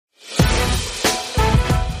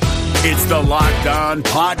It's the Locked On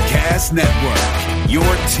Podcast Network, your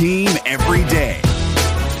team every day.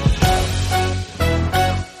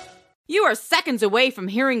 You are seconds away from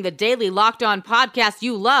hearing the daily Locked On podcast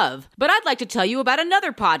you love, but I'd like to tell you about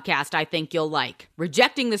another podcast I think you'll like.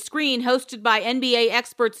 Rejecting the Screen, hosted by NBA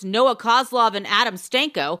experts Noah Kozlov and Adam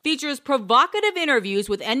Stanko, features provocative interviews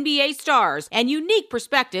with NBA stars and unique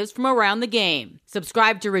perspectives from around the game.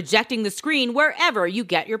 Subscribe to Rejecting the Screen wherever you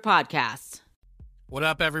get your podcasts. What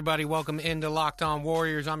up, everybody? Welcome into Locked On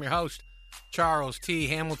Warriors. I'm your host, Charles T.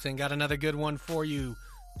 Hamilton. Got another good one for you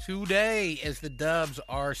today, as the Dubs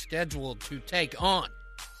are scheduled to take on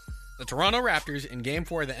the Toronto Raptors in Game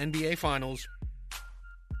 4 of the NBA Finals.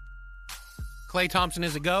 Klay Thompson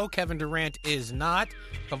is a go. Kevin Durant is not.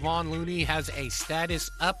 Kevon Looney has a status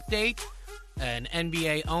update. An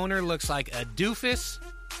NBA owner looks like a doofus.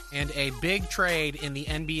 And a big trade in the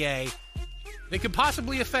NBA that could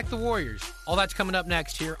possibly affect the Warriors. All that's coming up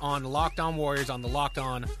next here on Locked On Warriors on the Locked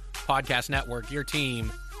On Podcast Network, your team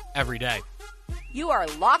every day. You are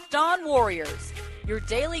Locked On Warriors, your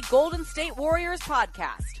daily Golden State Warriors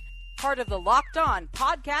podcast. Part of the Locked On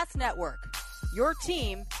Podcast Network, your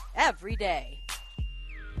team every day.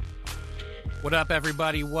 What up,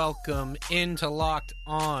 everybody? Welcome into Locked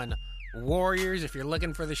On Warriors. If you're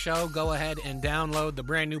looking for the show, go ahead and download the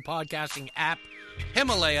brand new podcasting app,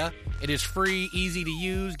 Himalaya. It is free, easy to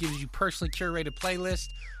use, gives you personally curated playlists,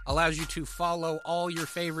 allows you to follow all your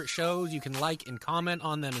favorite shows. You can like and comment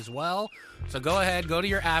on them as well. So go ahead, go to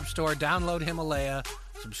your app store, download Himalaya,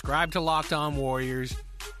 subscribe to Locked On Warriors,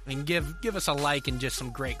 and give us a like and just some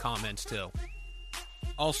great comments too.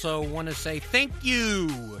 Also want to say thank you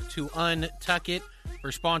to Untuck It for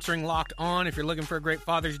sponsoring Locked On. If you're looking for a great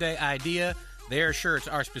Father's Day idea, their shirts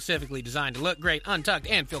are specifically designed to look great, untucked,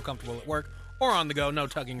 and feel comfortable at work or on the go. No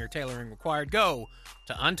tugging or tailoring required. Go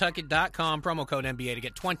to untuckit.com, promo code NBA to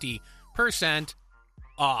get 20%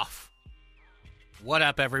 off. What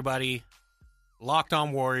up, everybody? Locked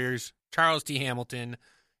On Warriors, Charles T. Hamilton.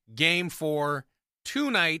 Game 4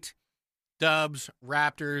 tonight, Dubs,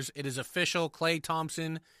 Raptors. It is official. Klay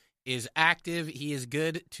Thompson is active. He is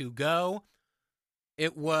good to go.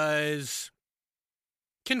 It was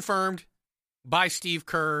confirmed by Steve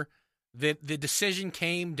Kerr that the decision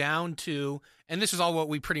came down to, and this is all what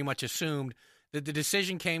we pretty much assumed, that the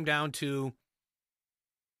decision came down to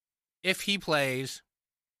if he plays,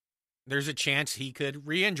 there's a chance he could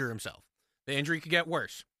re-injure himself. The injury could get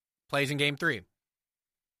worse. Plays in Game 3.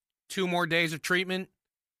 2 more days of treatment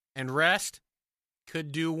and rest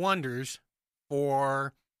could do wonders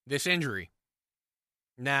for this injury.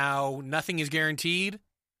 Now, nothing is guaranteed,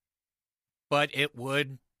 but it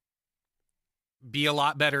would be a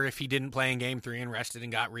lot better if he didn't play in Game 3 and rested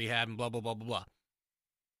and got rehab and blah, blah, blah, blah, blah.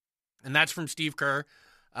 And that's from Steve Kerr,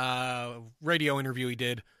 radio interview he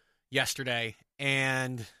did yesterday.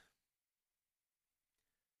 And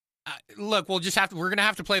look, we're going to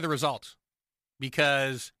have to play the results,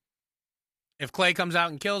 because if Klay comes out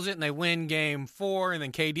and kills it and they win Game 4 and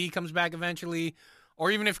then KD comes back eventually, or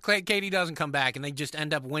even if KD doesn't come back and they just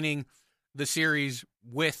end up winning the series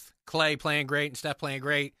with Klay playing great and Steph playing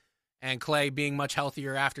great, and Klay being much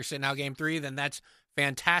healthier after sitting out Game 3, then that's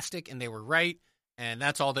fantastic, and they were right, and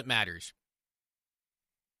that's all that matters.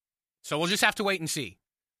 So we'll just have to wait and see.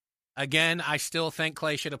 Again, I still think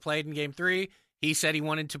Klay should have played in Game 3. He said he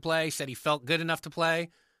wanted to play, said he felt good enough to play,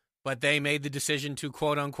 but they made the decision to,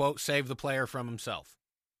 quote-unquote, save the player from himself.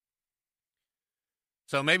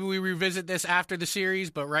 So maybe we revisit this after the series,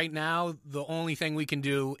 but right now, the only thing we can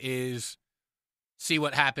do is see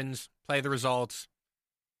what happens, play the results.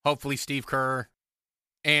 Hopefully Steve Kerr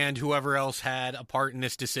and whoever else had a part in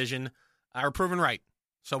this decision are proven right.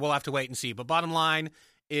 So we'll have to wait and see. But bottom line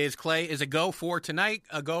is Klay is a go for tonight,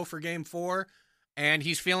 a go for Game 4, and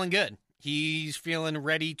he's feeling good. He's feeling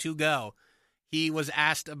ready to go. He was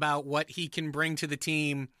asked about what he can bring to the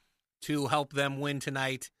team to help them win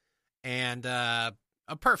tonight, and a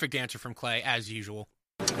perfect answer from Klay, as usual.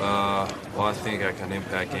 Well, I think I can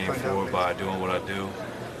impact Game 4 by doing what I do.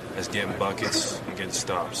 Is getting buckets and getting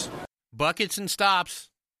stops. Buckets and stops.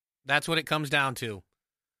 That's what it comes down to.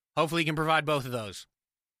 Hopefully he can provide both of those.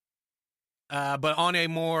 But on a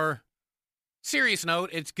more serious note,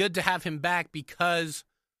 it's good to have him back because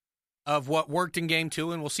of what worked in Game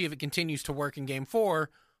 2, and we'll see if it continues to work in Game 4,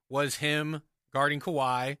 was him guarding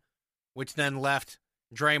Kawhi, which then left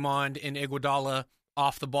Draymond and Iguodala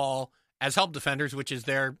off the ball as help defenders, which is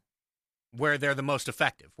where they're the most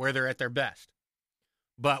effective, where they're at their best.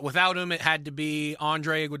 But without him, it had to be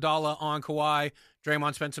Andre Iguodala on Kawhi.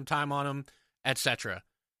 Draymond spent some time on him, etc.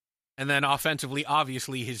 And then offensively,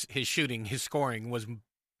 obviously, his shooting, his scoring was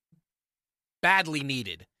badly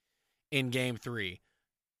needed in Game 3.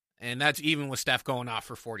 And that's even with Steph going off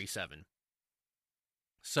for 47.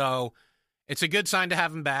 So it's a good sign to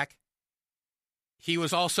have him back. He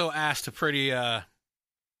was also asked a pretty, I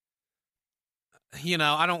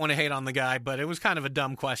don't want to hate on the guy, but it was kind of a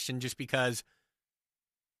dumb question just because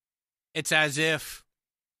it's as if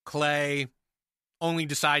Klay only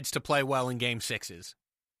decides to play well in Game 6s.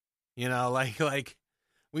 Like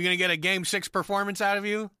we going to get a Game 6 performance out of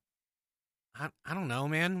you? I don't know,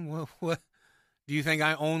 man. What do you think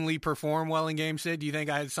I only perform well in Game 6? Do you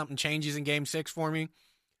think something changes in Game 6 for me?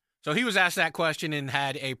 So he was asked that question and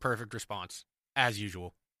had a perfect response, as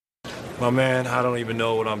usual. My man, I don't even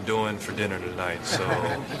know what I'm doing for dinner tonight, so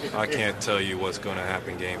I can't tell you what's going to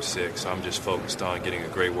happen Game 6. I'm just focused on getting a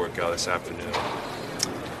great workout this afternoon.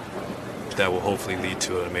 That will hopefully lead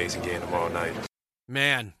to an amazing game tomorrow night.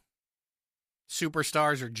 Man,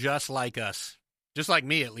 superstars are just like us. Just like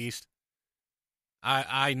me, at least.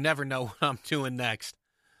 I never know what I'm doing next.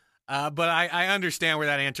 But I understand where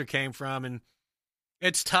that answer came from, and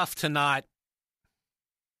it's tough to not,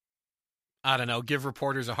 give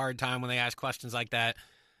reporters a hard time when they ask questions like that,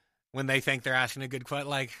 when they think they're asking a good question.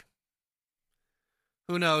 Like,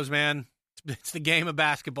 who knows, man? It's the game of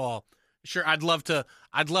basketball. Sure, I'd love to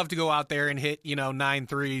go out there and hit, 9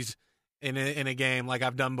 threes in a game like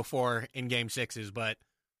I've done before in Game 6s, but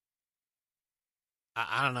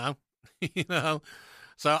I don't know.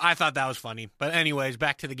 So I thought that was funny. But anyways,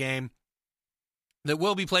 back to the game that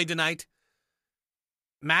will be played tonight.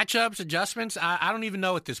 Matchups, adjustments, I don't even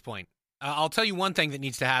know at this point. I'll tell you one thing that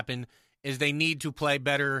needs to happen is they need to play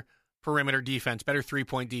better perimeter defense, better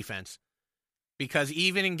three-point defense. Because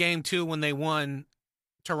even in Game 2 when they won,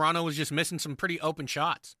 Toronto was just missing some pretty open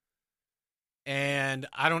shots. And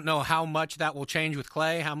I don't know how much that will change with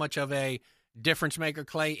Klay, how much of a difference maker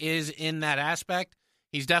Klay is in that aspect.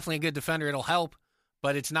 He's definitely a good defender. It'll help,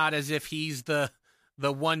 but it's not as if he's the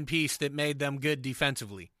one piece that made them good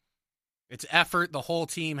defensively. It's effort. The whole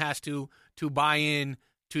team has to buy in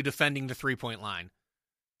to defending the three-point line.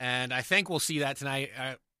 And I think we'll see that tonight.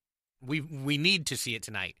 We need to see it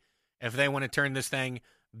tonight if they want to turn this thing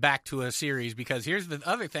back to a series, because here's the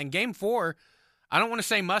other thing. Game 4, I don't want to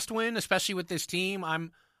say must win, especially with this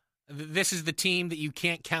team. This is the team that you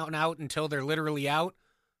can't count out until they're literally out.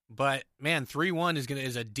 But man, 3-1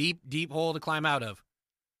 is a deep, deep hole to climb out of.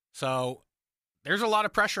 So there's a lot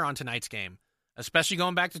of pressure on tonight's game, especially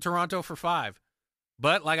going back to Toronto for 5.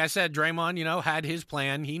 But like I said, Draymond, had his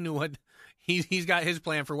plan. He knew what he's got his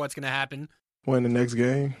plan for what's going to happen. Win the next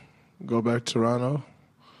game, go back to Toronto,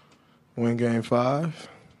 win Game 5,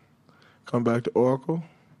 come back to Oracle,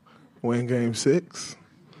 win Game 6,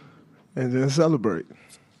 and then celebrate.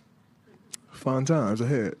 Fun times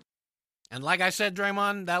ahead. And like I said,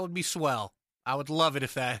 Draymond, that would be swell. I would love it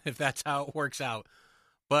if that's how it works out.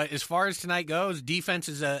 But as far as tonight goes, defense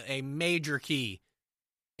is a major key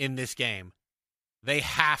in this game. They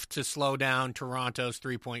have to slow down Toronto's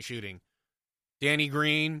three-point shooting. Danny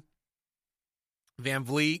Green, Van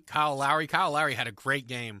Vliet, Kyle Lowry. Kyle Lowry had a great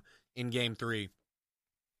game in Game 3.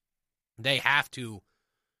 They have to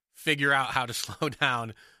figure out how to slow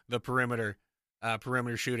down the perimeter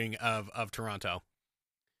shooting of Toronto.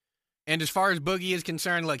 And as far as Boogie is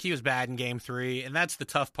concerned, look, he was bad in Game 3, and that's the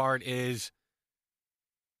tough part is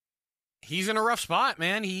he's in a rough spot,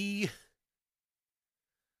 man. He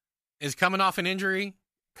is coming off an injury.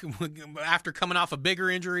 After coming off a bigger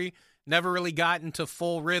injury, never really got into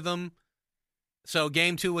full rhythm. So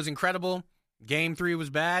Game 2 was incredible. Game 3 was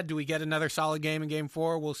bad. Do we get another solid game in Game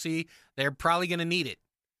 4? We'll see. They're probably going to need it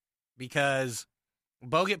because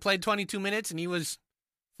Bogut played 22 minutes, and he was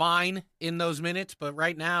fine in those minutes. But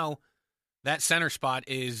right now, that center spot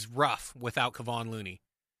is rough without Kevon Looney,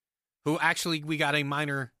 who actually we got a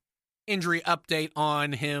minor injury update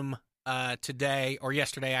on him today or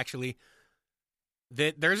yesterday, actually,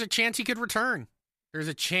 that there's a chance he could return.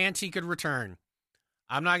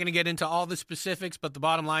 I'm not going to get into all the specifics, but the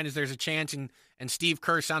bottom line is there's a chance, and Steve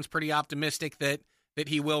Kerr sounds pretty optimistic that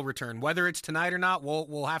he will return. Whether it's tonight or not,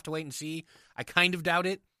 we'll have to wait and see. I kind of doubt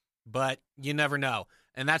it, but you never know.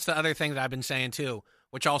 And that's the other thing that I've been saying too,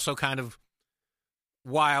 which also kind of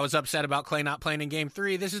why I was upset about Klay not playing in Game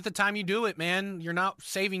 3. This is the time you do it, man. You're not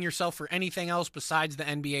saving yourself for anything else besides the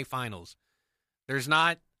NBA Finals. There's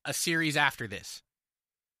not a series after this.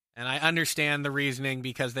 And I understand the reasoning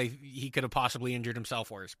because he could have possibly injured himself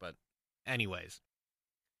worse. But anyways.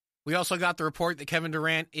 We also got the report that Kevin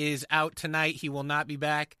Durant is out tonight. He will not be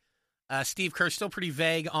back. Steve Kerr's still pretty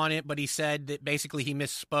vague on it, but he said that basically he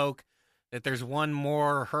misspoke, that there's one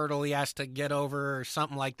more hurdle he has to get over or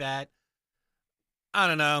something like that. I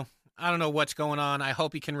don't know. I don't know what's going on. I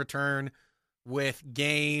hope he can return with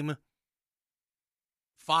Game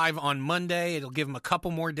 5 on Monday. It'll give him a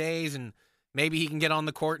couple more days, and maybe he can get on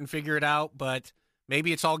the court and figure it out, but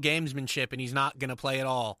maybe it's all gamesmanship and he's not going to play at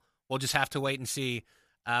all. We'll just have to wait and see.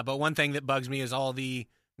 But one thing that bugs me is all the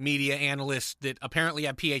media analysts that apparently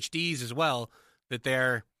have PhDs as well, that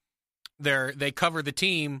they cover the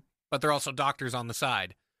team, but they're also doctors on the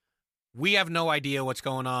side. We have no idea what's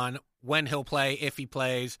going on, when he'll play, if he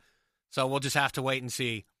plays, so we'll just have to wait and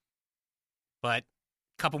see. But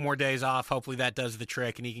a couple more days off, hopefully that does the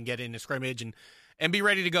trick and he can get into scrimmage and be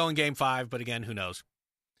ready to go in Game 5, but again, who knows.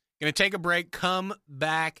 Going to take a break, come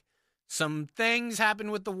back. Some things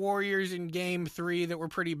happened with the Warriors in Game 3 that were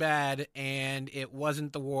pretty bad, and it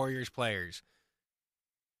wasn't the Warriors players.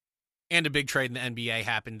 And a big trade in the NBA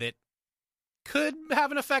happened that could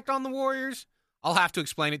have an effect on the Warriors. I'll have to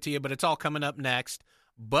explain it to you, but it's all coming up next.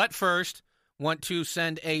 But first, want to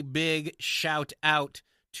send a big shout out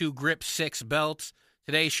to Grip 6 belts.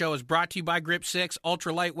 Today's show is brought to you by Grip 6,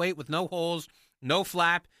 ultra lightweight with no holes, no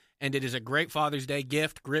flap, and it is a great Father's Day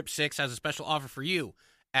gift. Grip 6 has a special offer for you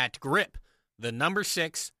at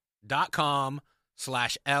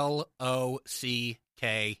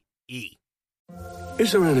grip6.com/LOCKE.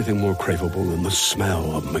 Is there anything more craveable than the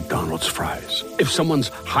smell of McDonald's fries? If someone's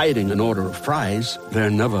hiding an order of fries, they're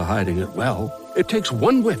never hiding it well. It takes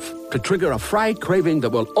one whiff to trigger a fry craving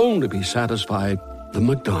that will only be satisfied the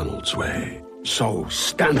McDonald's way. So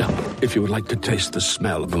stand up if you would like to taste the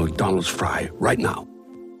smell of a McDonald's fry right now.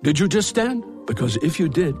 Did you just stand? Because if you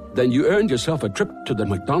did, then you earned yourself a trip to the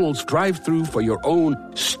McDonald's drive-thru for your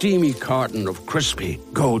own steamy carton of crispy,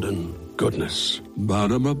 golden goodness.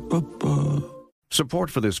 Ba-da-ba-ba-ba.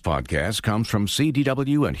 Support for this podcast comes from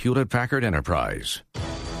CDW and Hewlett-Packard Enterprise.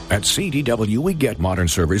 At CDW, we get modern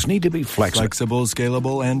servers need to be flexible. Flexible,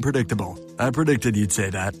 scalable, and predictable. I predicted you'd say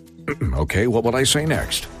that. Okay, what will I say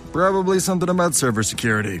next? Probably something about server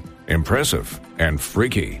security. Impressive and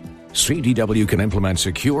freaky. CDW can implement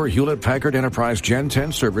secure Hewlett-Packard Enterprise Gen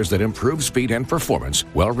 10 servers that improve speed and performance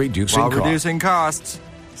while reducing costs.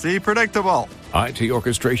 See, predictable. IT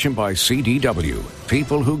orchestration by CDW.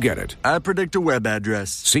 People who get it. I predict a web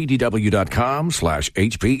address.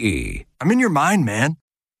 CDW.com/HPE. I'm in your mind, man.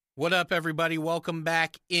 What up, everybody? Welcome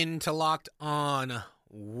back into Locked On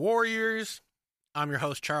Warriors. I'm your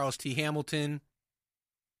host, Charles T. Hamilton.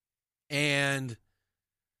 And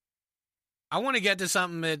I want to get to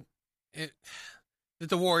something that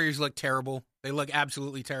the Warriors look terrible. They look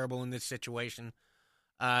absolutely terrible in this situation.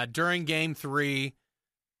 During Game 3,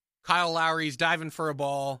 Kyle Lowry's diving for a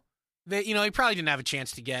ball that, he probably didn't have a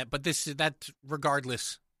chance to get, but that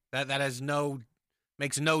regardless, that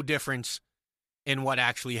makes no difference in what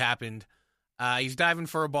actually happened. He's diving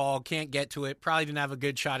for a ball, can't get to it, probably didn't have a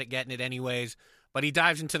good shot at getting it anyways, but he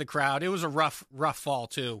dives into the crowd. It was a rough fall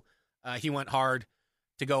too. He went hard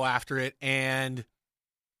to go after it, and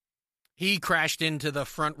he crashed into the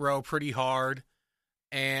front row pretty hard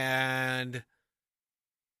and,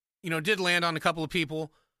 did land on a couple of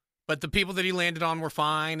people. But the people that he landed on were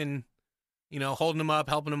fine and, holding him up,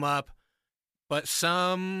 helping him up. But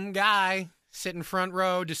some guy sitting front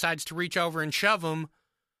row decides to reach over and shove him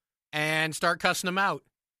and start cussing him out.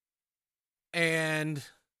 And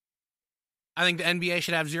I think the NBA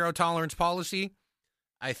should have zero tolerance policy.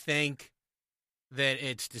 I think that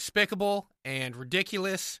it's despicable and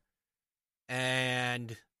ridiculous.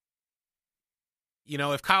 And,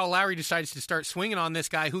 if Kyle Lowry decides to start swinging on this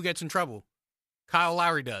guy, who gets in trouble? Kyle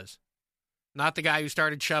Lowry does. Not the guy who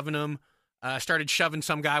started shoving him, started shoving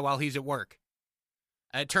some guy while he's at work.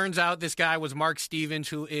 It turns out this guy was Mark Stevens,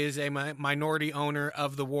 who is a minority owner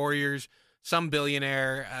of the Warriors, some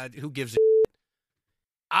billionaire who gives a shit.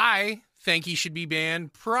 I think he should be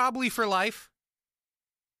banned probably for life.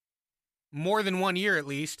 More than 1 year at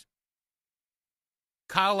least.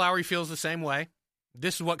 Kyle Lowry feels the same way.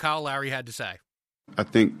 This is what Kyle Lowry had to say. I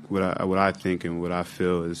think what I think and what I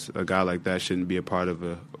feel is a guy like that shouldn't be a part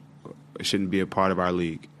of our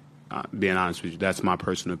league. Being honest with you, that's my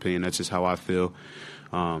personal opinion. That's just how I feel.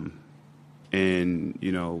 And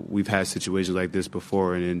we've had situations like this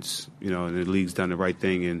before, and it's and the league's done the right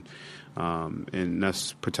thing, and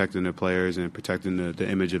that's protecting the players and protecting the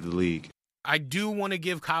image of the league. I do want to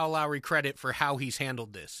give Kyle Lowry credit for how he's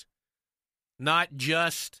handled this, not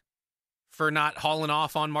just for not hauling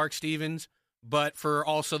off on Mark Stevens, but for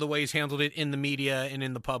also the way he's handled it in the media and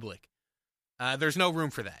in the public. There's no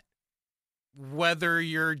room for that. Whether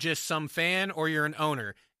you're just some fan or you're an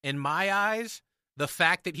owner, in my eyes, the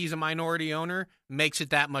fact that he's a minority owner makes it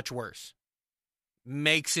that much worse.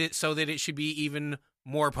 Makes it so that it should be even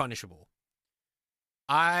more punishable.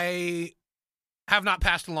 I have not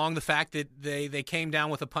passed along the fact that they came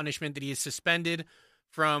down with a punishment that he is suspended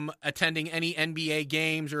from attending any NBA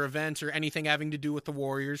games or events or anything having to do with the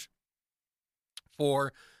Warriors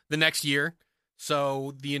for the next year.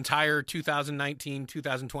 So the entire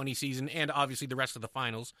 2019-2020 season and obviously the rest of the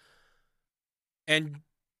finals, and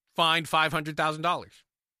fined $500,000.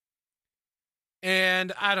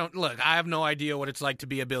 And I have no idea what it's like to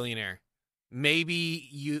be a billionaire. Maybe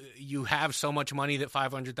you have so much money that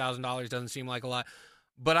 $500,000 doesn't seem like a lot.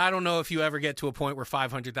 But I don't know if you ever get to a point where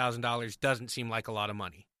 $500,000 doesn't seem like a lot of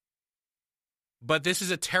money. But this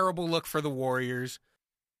is a terrible look for the Warriors.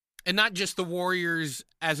 And not just the Warriors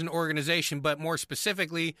as an organization, but more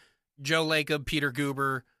specifically, Joe Lacob, Peter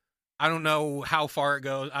Guber. I don't know how far it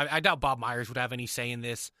goes. I doubt Bob Myers would have any say in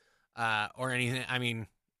this or anything. I mean,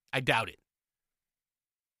 I doubt it.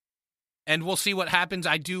 And we'll see what happens.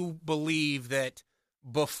 I do believe that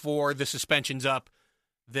before the suspension's up,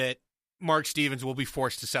 that Mark Stevens will be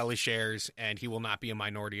forced to sell his shares and he will not be a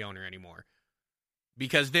minority owner anymore.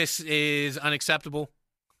 Because this is unacceptable.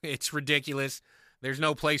 It's ridiculous. There's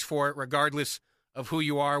no place for it, regardless of who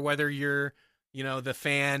you are, whether you're, the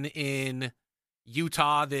fan in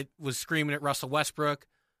Utah that was screaming at Russell Westbrook,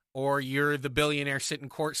 or you're the billionaire sitting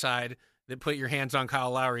courtside that put your hands on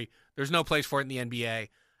Kyle Lowry. There's no place for it in the NBA.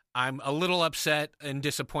 I'm a little upset and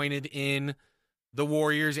disappointed in the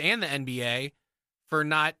Warriors and the NBA for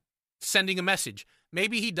not sending a message.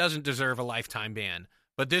 Maybe he doesn't deserve a lifetime ban,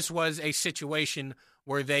 but this was a situation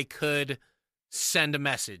where they could send a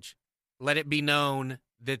message. Let it be known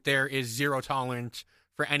that there is zero tolerance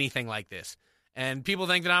for anything like this. And people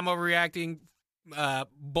think that I'm overreacting.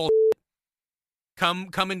 Bullshit.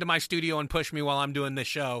 Come into my studio and push me while I'm doing this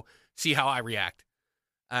show. See how I react.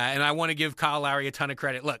 And I want to give Kyle Lowry a ton of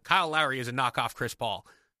credit. Look, Kyle Lowry is a knockoff Chris Paul.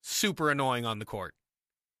 Super annoying on the court.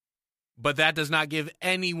 But that does not give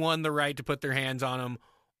anyone the right to put their hands on him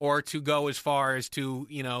or to go as far as to,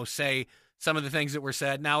 say some of the things that were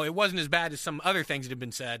said. Now, it wasn't as bad as some other things that have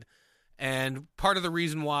been said. And part of the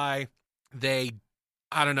reason why they,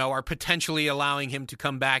 are potentially allowing him to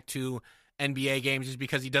come back to NBA games is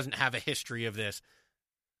because he doesn't have a history of this.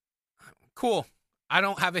 Cool. I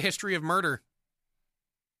don't have a history of murder.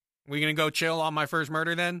 We going to go chill on my first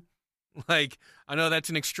murder then? I know that's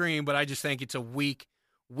an extreme, but I just think it's a weak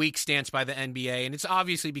stance by the NBA. And it's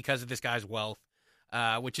obviously because of this guy's wealth,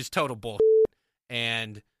 which is total bullshit.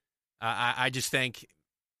 And I just think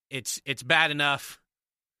it's bad enough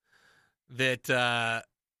that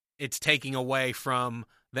it's taking away from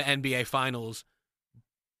the NBA Finals,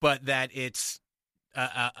 but that it's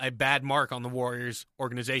a bad mark on the Warriors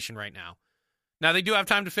organization right now. Now, they do have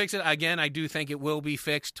time to fix it. Again, I do think it will be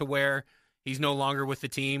fixed to where he's no longer with the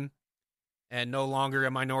team and no longer a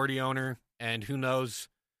minority owner, and who knows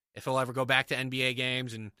if he'll ever go back to NBA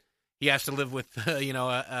games, and he has to live with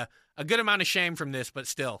a good amount of shame from this, but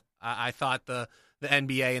still, I thought the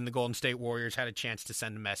NBA and the Golden State Warriors had a chance to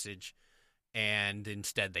send a message, and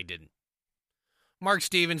instead they didn't. Mark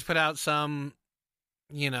Stevens put out some,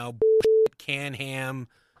 can-ham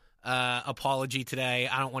apology today.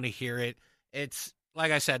 I don't want to hear it. It's,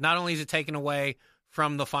 like I said, not only is it taken away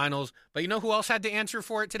from the finals, but you know who else had to answer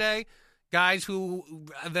for it today? Guys who,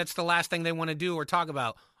 that's the last thing they want to do or talk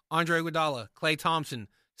about. Andre Iguodala, Klay Thompson,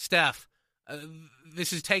 Steph.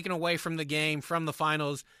 This is taken away from the game, from the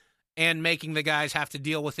finals, and making the guys have to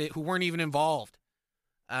deal with it who weren't even involved.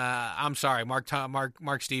 I'm sorry,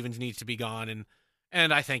 Mark Stevens needs to be gone,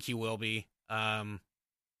 and I think he will be. I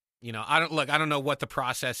don't know what the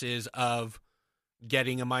process is of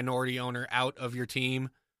getting a minority owner out of your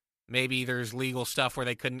team. Maybe there's legal stuff where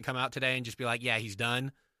they couldn't come out today and just be like, yeah, he's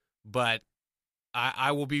done. But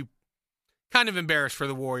I will be kind of embarrassed for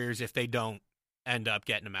the Warriors if they don't end up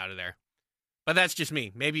getting him out of there. But that's just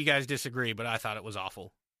me. Maybe you guys disagree, but I thought it was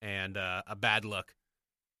awful and a bad look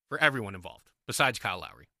for everyone involved, besides Kyle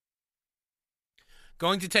Lowry.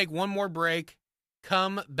 Going to take one more break.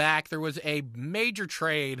 Come back. There was a major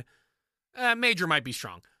trade. Major might be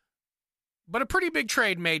strong. But a pretty big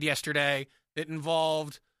trade made yesterday that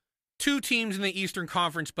involved two teams in the Eastern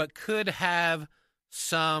Conference, but could have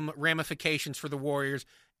some ramifications for the Warriors.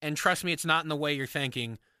 And trust me, it's not in the way you're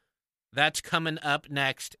thinking. That's coming up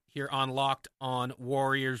next here on Locked On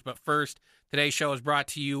Warriors. But first, today's show is brought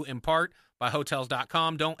to you in part by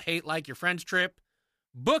Hotels.com. Don't hate like your friend's trip.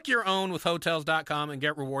 Book your own with Hotels.com and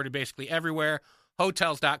get rewarded basically everywhere.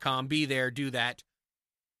 Hotels.com. Be there. Do that.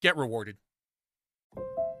 Get rewarded.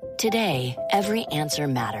 Today, every answer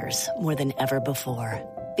matters more than ever before.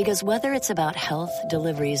 Because whether it's about health,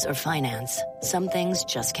 deliveries, or finance, some things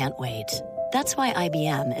just can't wait. That's why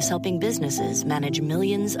IBM is helping businesses manage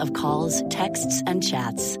millions of calls, texts, and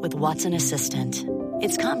chats with Watson Assistant.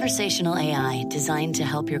 It's conversational AI designed to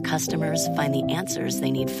help your customers find the answers they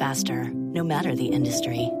need faster, no matter the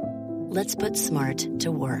industry. Let's put smart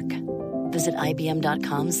to work. Visit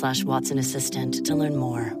IBM.com/Watson Assistant to learn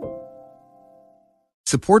more.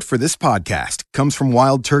 Support for this podcast comes from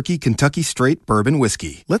Wild Turkey Kentucky Straight Bourbon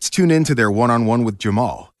Whiskey. Let's tune in to their one-on-one with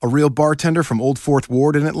Jamal, a real bartender from Old Fourth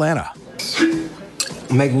Ward in Atlanta.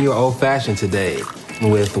 I'm making you an old-fashioned today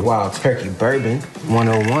with Wild Turkey Bourbon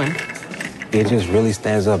 101. It just really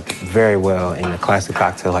stands up very well in a classic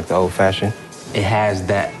cocktail like the old-fashioned. It has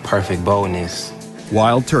that perfect boldness.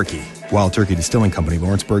 Wild Turkey. Wild Turkey Distilling Company,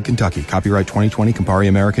 Lawrenceburg, Kentucky. Copyright 2020, Campari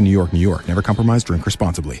American, New York, New York. Never compromise, drink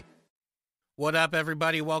responsibly. What up,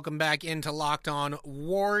 everybody? Welcome back into Locked On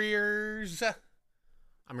Warriors.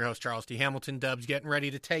 I'm your host, Charles T. Hamilton. Dubs getting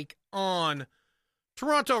ready to take on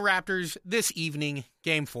Toronto Raptors this evening.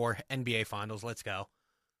 Game 4, NBA Finals. Let's go.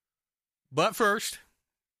 But first,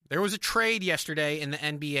 there was a trade yesterday in the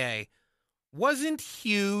NBA. Wasn't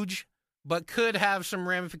huge, but could have some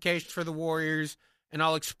ramifications for the Warriors, and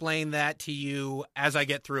I'll explain that to you as I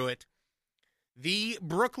get through it. The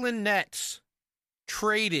Brooklyn Nets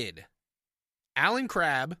traded Allen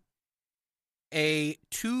Crabbe, a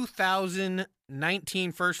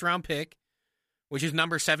 2019 first-round pick, which is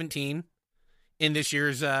number 17 in this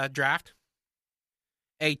year's draft,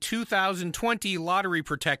 a 2020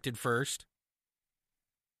 lottery-protected first,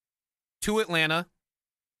 to Atlanta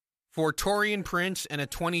for Taurean Prince and a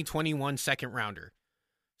 2021 second-rounder.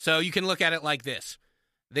 So you can look at it like this.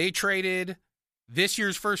 They traded this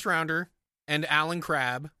year's first-rounder and Allen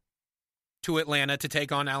Crabbe to Atlanta to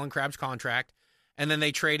take on Allen Crabbe's contract, and then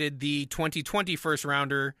they traded the 2020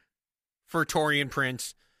 first-rounder for Taurean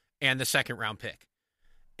Prince and the second-round pick.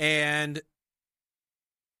 And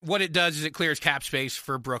what it does is it clears cap space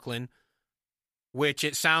for Brooklyn, which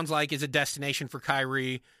it sounds like is a destination for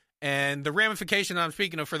Kyrie. And the ramification I'm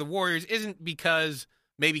speaking of for the Warriors isn't because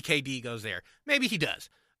maybe KD goes there. Maybe he does.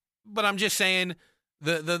 But I'm just saying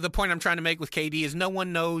the point I'm trying to make with KD is no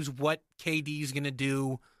one knows what KD's going to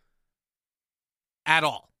do at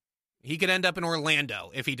all. He could end up in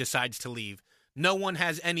Orlando if he decides to leave. No one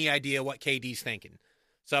has any idea what KD's thinking.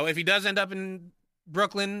 So if he does end up in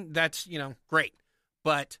Brooklyn, that's, great.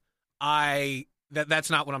 But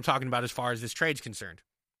that's not what I'm talking about as far as this trade's concerned.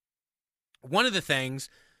 One of the things,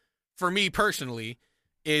 for me personally,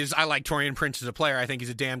 is I like Taurean Prince as a player. I think he's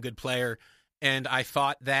a damn good player. And I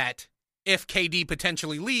thought that if KD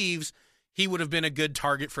potentially leaves, he would have been a good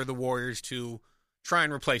target for the Warriors to try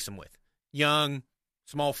and replace him with. Young,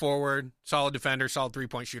 small forward, solid defender, solid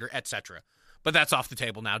three-point shooter, etc. But that's off the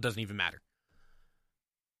table now. It doesn't even matter.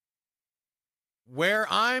 Where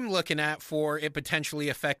I'm looking at for it potentially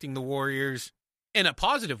affecting the Warriors in a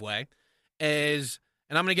positive way is,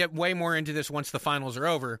 and I'm going to get way more into this once the finals are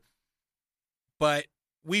over, but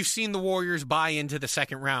we've seen the Warriors buy into the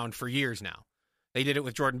second round for years now. They did it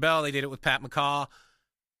with Jordan Bell. They did it with Pat McCaw.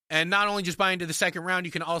 And not only just buy into the second round,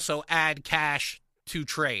 you can also add cash to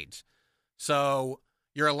trades. So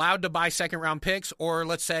you're allowed to buy second-round picks, or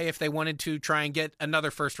let's say if they wanted to try and get another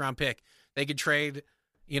first-round pick, they could trade,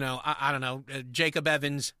 I don't know, Jacob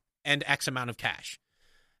Evans and X amount of cash.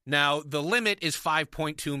 Now, the limit is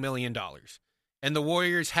 $5.2 million. And the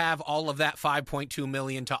Warriors have all of that $5.2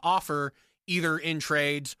 million to offer either in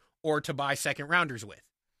trades or to buy second-rounders with.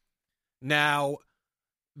 Now,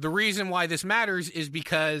 the reason why this matters is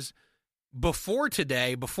because before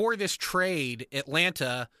today, before this trade,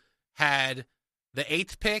 Atlanta had the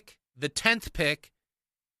 8th pick, the 10th pick,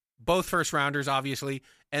 both first-rounders, obviously,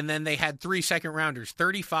 and then they had 3 second-rounders,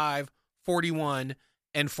 35, 41,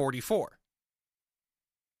 and 44.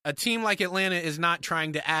 A team like Atlanta is not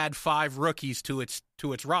trying to add 5 rookies to its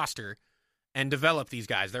roster and develop these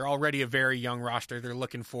guys. They're already a very young roster. They're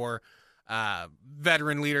looking for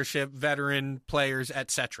veteran leadership, veteran players,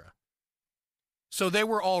 etc. So they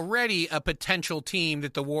were already a potential team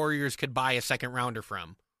that the Warriors could buy a second-rounder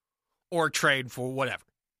from or trade for whatever.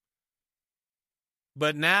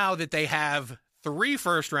 But now that they have 3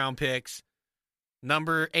 first-round picks,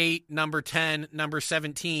 number 8, number 10, number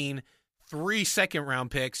 17, 3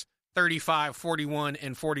 second-round picks, 35, 41,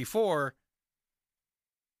 and 44,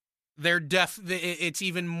 it's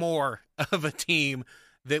even more of a team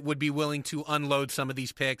that would be willing to unload some of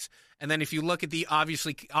these picks. And then if you look at the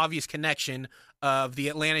obvious connection of the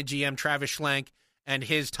Atlanta GM, Travis Schlenk, and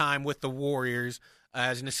his time with the Warriors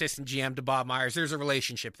as an assistant GM to Bob Myers, there's a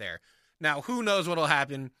relationship there. Now, who knows what will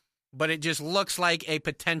happen, but it just looks like a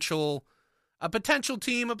potential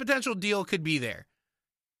team, a potential deal could be there.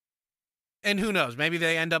 And who knows? Maybe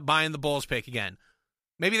they end up buying the Bulls pick again.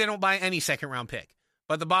 Maybe they don't buy any second-round pick.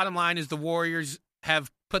 But the bottom line is the Warriors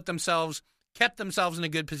have put themselves kept themselves in a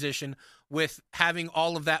good position with having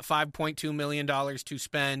all of that $5.2 million to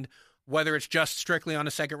spend, whether it's just strictly on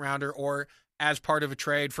a second rounder or as part of a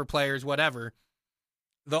trade for players, whatever.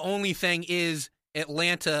 The only thing is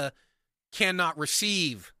Atlanta cannot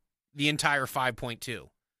receive the entire 5.2.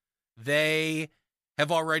 They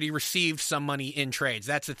have already received some money in trades.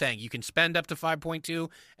 That's the thing. You can spend up to 5.2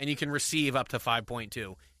 and you can receive up to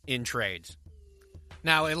 5.2 in trades.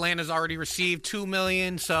 Now, Atlanta's already received $2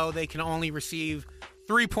 million, so they can only receive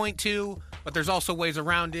 3.2, but there's also ways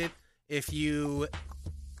around it. If you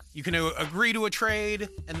can agree to a trade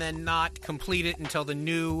and then not complete it until the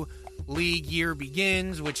new league year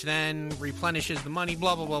begins, which then replenishes the money,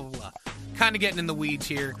 blah, blah, blah, blah, blah. Kind of getting in the weeds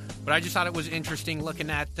here, but I just thought it was interesting looking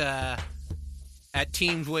at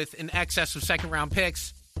teams with an excess of second-round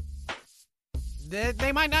picks that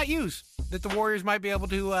they might not use, that the Warriors might be able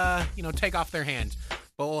to, take off their hands.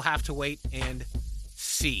 But we'll have to wait and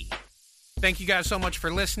see. Thank you guys so much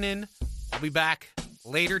for listening. I'll be back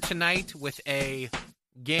later tonight with a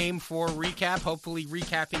Game 4 recap, hopefully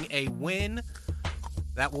recapping a win.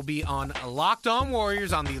 That will be on Locked On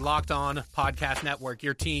Warriors on the Locked On Podcast Network,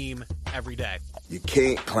 your team every day. You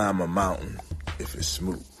can't climb a mountain if it's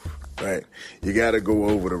smooth, right? You got to go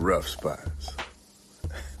over the rough spots.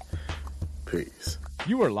 Peace.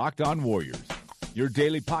 You are Locked On Warriors, your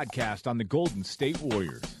daily podcast on the Golden State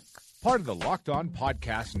Warriors. Part of the Locked On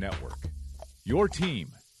Podcast Network, your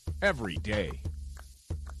team every day.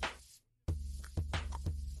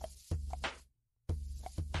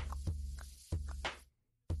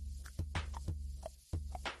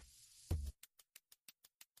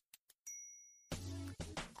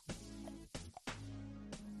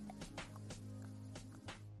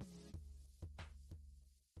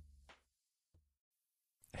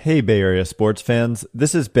 Hey Bay Area sports fans,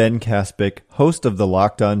 this is Ben Kaspick, host of the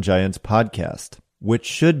Locked On Giants podcast, which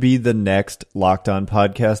should be the next Locked On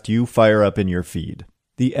podcast you fire up in your feed.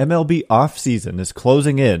 The MLB offseason is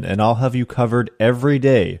closing in, and I'll have you covered every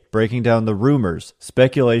day, breaking down the rumors,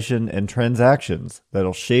 speculation, and transactions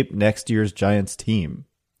that'll shape next year's Giants team.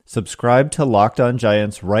 Subscribe to Locked On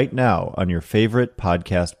Giants right now on your favorite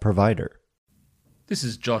podcast provider. This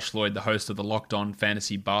is Josh Lloyd, the host of the Locked On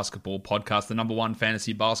Fantasy Basketball Podcast, the number one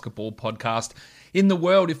fantasy basketball podcast in the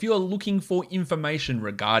world. If you're looking for information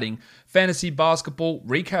regarding fantasy basketball,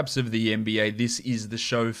 recaps of the NBA, this is the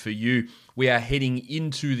show for you. We are heading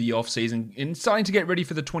into the offseason and starting to get ready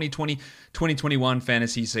for the 2020-2021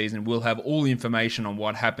 fantasy season. We'll have all the information on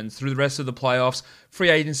what happens through the rest of the playoffs,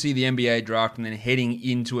 free agency, the NBA draft, and then heading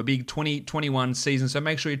into a big 2021 season. So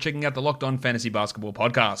make sure you're checking out the Locked On Fantasy Basketball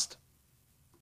Podcast.